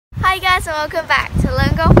Hi guys, and welcome back to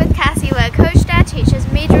Learn Golf with Cassie, where Coach Dad teaches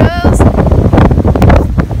me drills and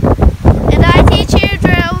I teach you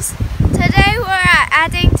drills. Today we're at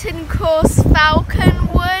Addington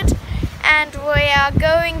Falconwood and we are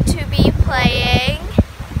going to be playing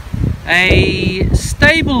a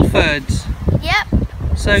Stableford. Yep.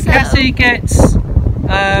 So Cassie gets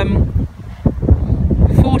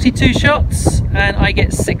 42 shots and I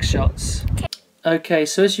get 6 shots. Okay,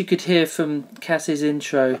 so as you could hear from Cassie's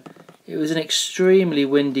intro, it was an extremely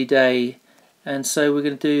windy day, and so we're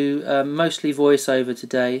going to do mostly voiceover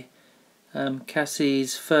today.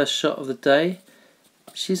 Cassie's first shot of the day.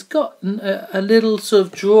 She's got a little sort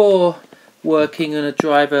of draw working on a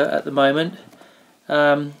driver at the moment.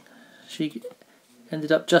 She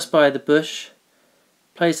ended up just by the bush.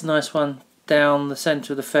 Plays a nice one down the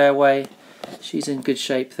centre of the fairway. She's in good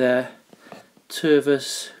shape there. Two of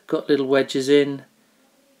us got little wedges in.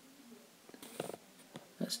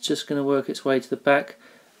 That's just going to work its way to the back.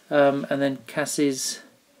 And then Cassie's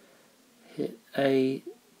hit a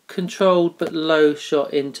controlled but low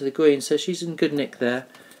shot into the green, so she's in good nick there.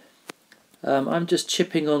 I'm just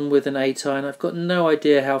chipping on with an 8-iron. I've got no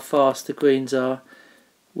idea how fast the greens are.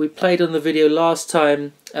 We played on the video last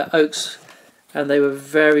time at Oaks and they were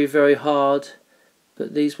very, very hard,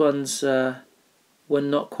 but these ones were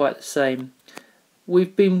not quite the same.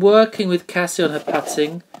 We've been working with Cassie on her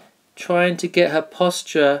putting, trying to get her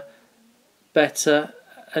posture better,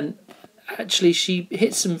 and actually she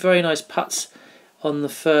hit some very nice putts on the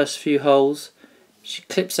first few holes. She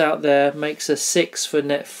clips out there, makes a 6 for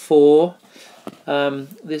net 4.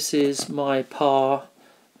 This is my par,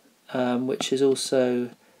 which is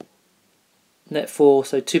also net 4,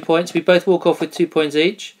 so 2 points. We both walk off with 2 points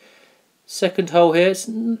each. Second hole here, it's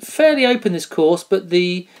fairly open this course, but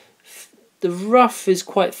the rough is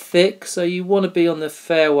quite thick, so you want to be on the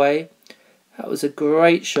fairway. That was a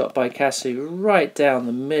great shot by Cassie, right down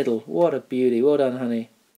the middle. What a beauty. Well done, honey.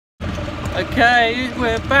 Okay,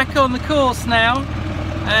 we're back on the course now,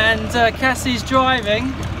 and Cassie's driving.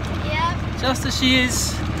 Yep. Just as she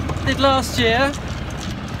did last year,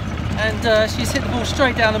 and she's hit the ball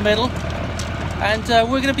straight down the middle. And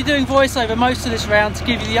we're going to be doing voiceover most of this round to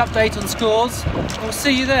give you the update on scores. We'll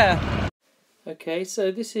see you there. Okay,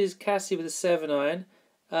 so this is Cassie with a 7-iron.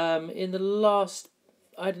 In the last,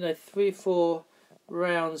 I don't know, 3 or 4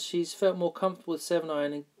 rounds, she's felt more comfortable with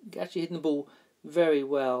 7-iron and actually hitting the ball very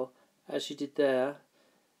well, as she did there.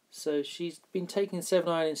 So she's been taking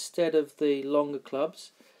 7-iron instead of the longer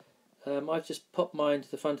clubs. I've just popped mine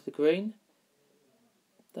to the front of the green.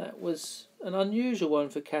 That was an unusual one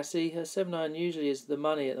for Cassie. Her 7-iron usually is the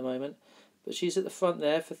money at the moment, but she's at the front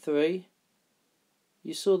there for 3.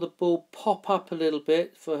 You saw the ball pop up a little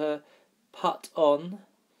bit for her putt on.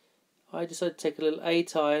 I decided to take a little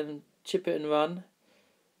 8-iron and chip it and run,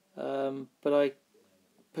 but I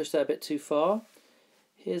pushed that a bit too far.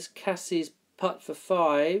 Here's Cassie's putt for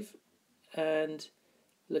 5, and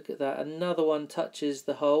look at that, another one touches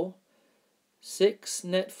the hole. 6,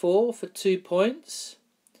 net 4 for 2 points.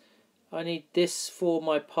 I need this for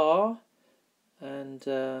my par,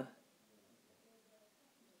 and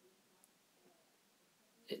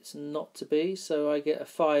it's not to be, so I get a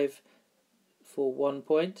 5 for 1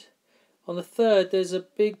 point. On the third, there's a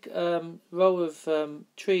big row of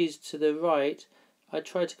trees to the right. I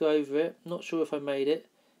tried to go over it, not sure if I made it.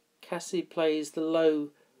 Cassie plays the low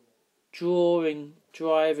drawing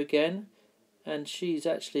drive again, and she's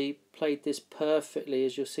actually played this perfectly,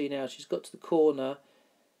 as you'll see now. She's got to the corner.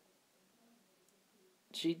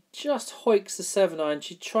 She just hoiks the 7-iron.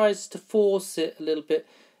 She tries to force it a little bit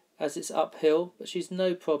as it's uphill, but she's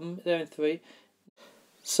no problem. They're in 3.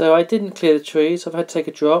 So I didn't clear the trees. I've had to take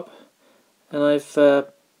a drop, and I've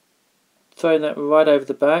thrown that right over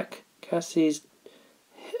the back. Cassie's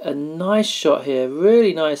a nice shot here,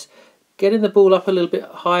 really nice. Getting the ball up a little bit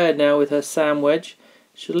higher now with her sand wedge.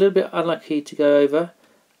 She's a little bit unlucky to go over.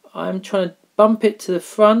 I'm trying to bump it to the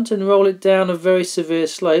front and roll it down a very severe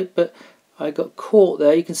slope, but I got caught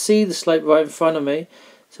there. You can see the slope right in front of me.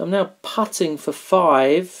 So I'm now putting for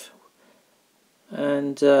 5.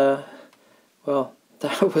 And, well,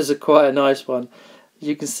 that was quite a nice one. As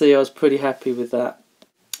you can see, I was pretty happy with that.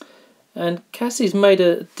 And Cassie's made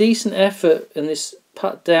a decent effort in this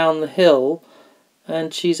putt down the hill.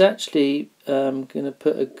 And she's actually going to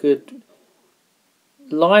put a good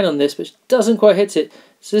line on this, but she doesn't quite hit it.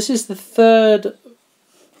 So this is the 3rd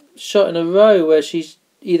shot in a row where she's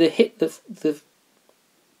either hit the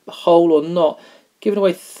hole or not, giving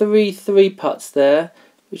away 3 putts there,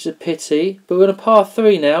 which is a pity. But we're on a par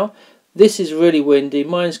 3 now. This is really windy.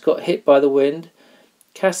 Mine's got hit by the wind.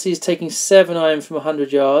 Cassie's taking 7-iron from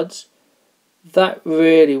 100 yards. That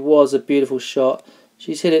really was a beautiful shot.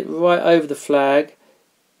 She's hit it right over the flag.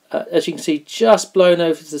 As you can see, just blown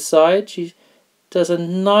over to the side. She does a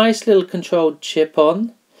nice little controlled chip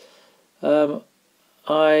on.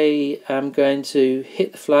 I am going to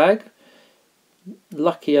hit the flag.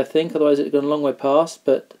 Lucky, I think, otherwise it would have gone a long way past.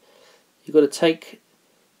 But you've got to take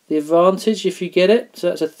the advantage if you get it. So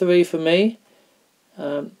that's a 3 for me.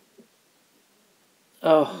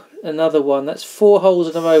 Oh, another one. That's 4 holes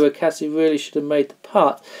in a row where Cassie really should have made the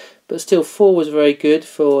putt. But still, 4 was very good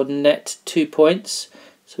for net 2 points.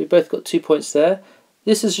 So we both got 2 points there.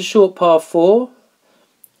 This is a short par 4.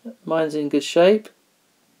 Mine's in good shape.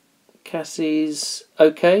 Cassie's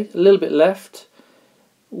okay, a little bit left.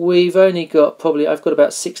 We've only got I've got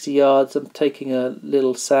about 60 yards. I'm taking a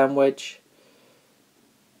little sand wedge.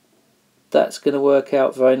 That's going to work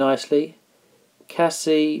out very nicely.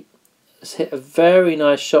 Cassie has hit a very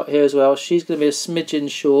nice shot here as well. She's going to be a smidgen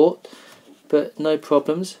short, but no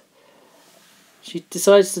problems. She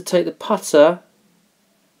decides to take the putter,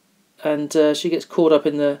 and she gets caught up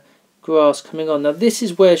in the grass coming on. Now this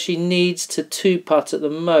is where she needs to 2-putt at the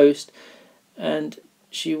most, and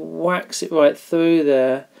she whacks it right through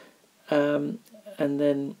there, and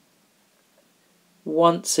then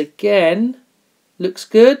once again looks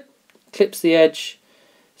good, clips the edge.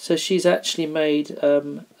 So she's actually made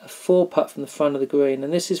a 4-putt from the front of the green,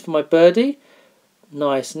 and this is for my birdie.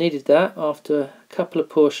 Nice, needed that after a couple of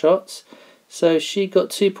poor shots. So she got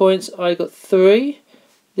 2 points, I got 3.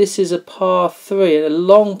 This is a par 3, and a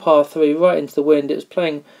long par 3 right into the wind. It was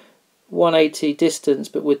playing 180 distance,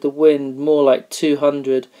 but with the wind more like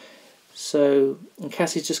 200. So, and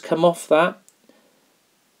Cassie's just come off that.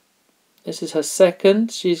 This is her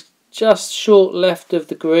second. She's just short left of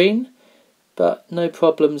the green, but no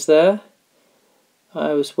problems there.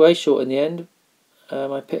 I was way short in the end.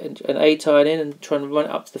 I put an 8-iron in and trying to run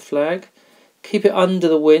it up to the flag. Keep it under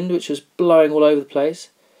the wind, which was blowing all over the place.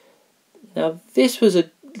 Now this was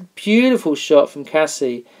a beautiful shot from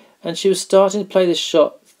Cassie, and she was starting to play this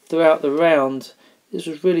shot throughout the round. This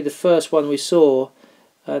was really the first one we saw,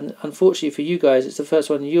 and unfortunately for you guys it's the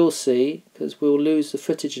first one you'll see, because we'll lose the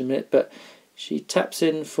footage in a minute. But she taps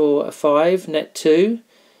in for a 5, net 2.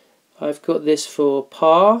 I've got this for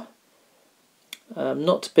par,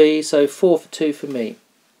 not to be, so 4 for 2 for me.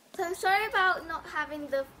 So sorry about not having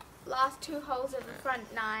the last 2 holes of the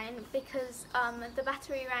front 9, because the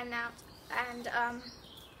battery ran out, and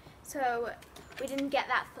so we didn't get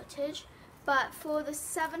that footage. But for the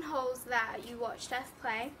 7 holes that you watched us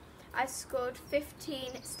play, I scored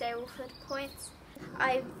 15 Stableford points.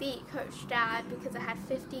 I beat Coach Dad because I had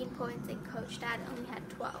 15 points and Coach Dad only had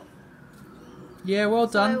 12. Yeah, well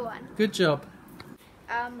done. So I won. Good job.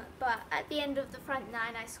 But at the end of the front 9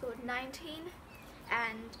 I scored 19,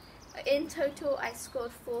 and in total I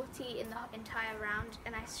scored 40 in the entire round,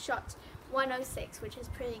 and I shot 106, which is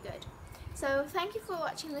pretty good. So thank you for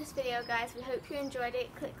watching this video, guys. We hope you enjoyed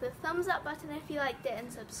it. Click the thumbs up button if you liked it,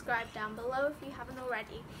 and subscribe down below if you haven't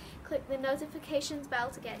already. Click the notifications bell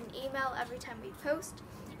to get an email every time we post,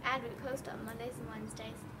 and we post on Mondays and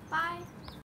Wednesdays. Bye!